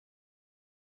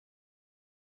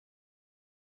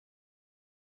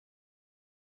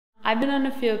I've been on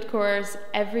a field course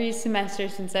every semester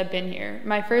since I've been here.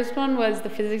 My first one was the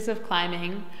physics of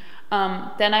climbing.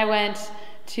 Then I went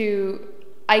to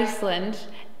Iceland,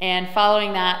 and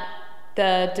following that,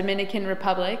 the Dominican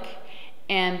Republic.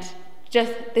 And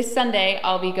just this Sunday,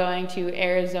 I'll be going to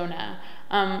Arizona.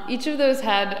 Each of those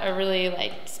had a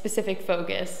really specific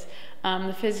focus.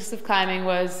 The physics of climbing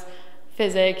was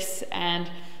physics, and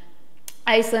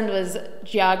Iceland was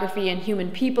geography and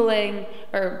human peopling,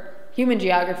 or human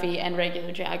geography and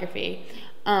regular geography.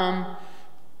 And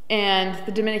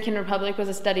the Dominican Republic was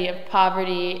a study of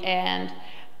poverty and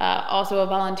also a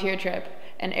volunteer trip.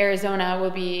 And Arizona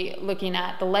will be looking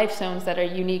at the life zones that are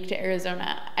unique to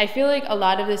Arizona. I feel like a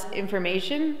lot of this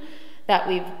information that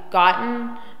we've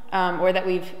gotten or that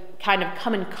we've kind of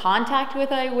come in contact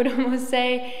with, I would almost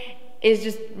say, is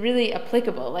just really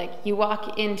applicable. Like, you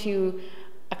walk into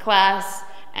a class,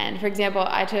 and for example,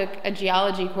 I took a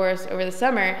geology course over the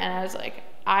summer, and I was like,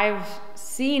 I've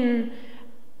seen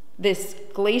this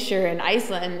glacier in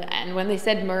Iceland, and when they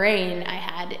said moraine, I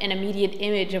had an immediate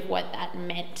image of what that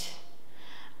meant.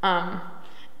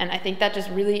 And I think that just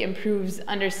really improves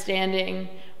understanding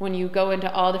when you go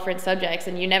into all different subjects,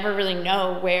 and you never really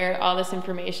know where all this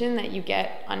information that you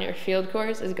get on your field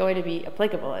course is going to be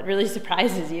applicable. It really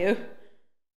surprises you.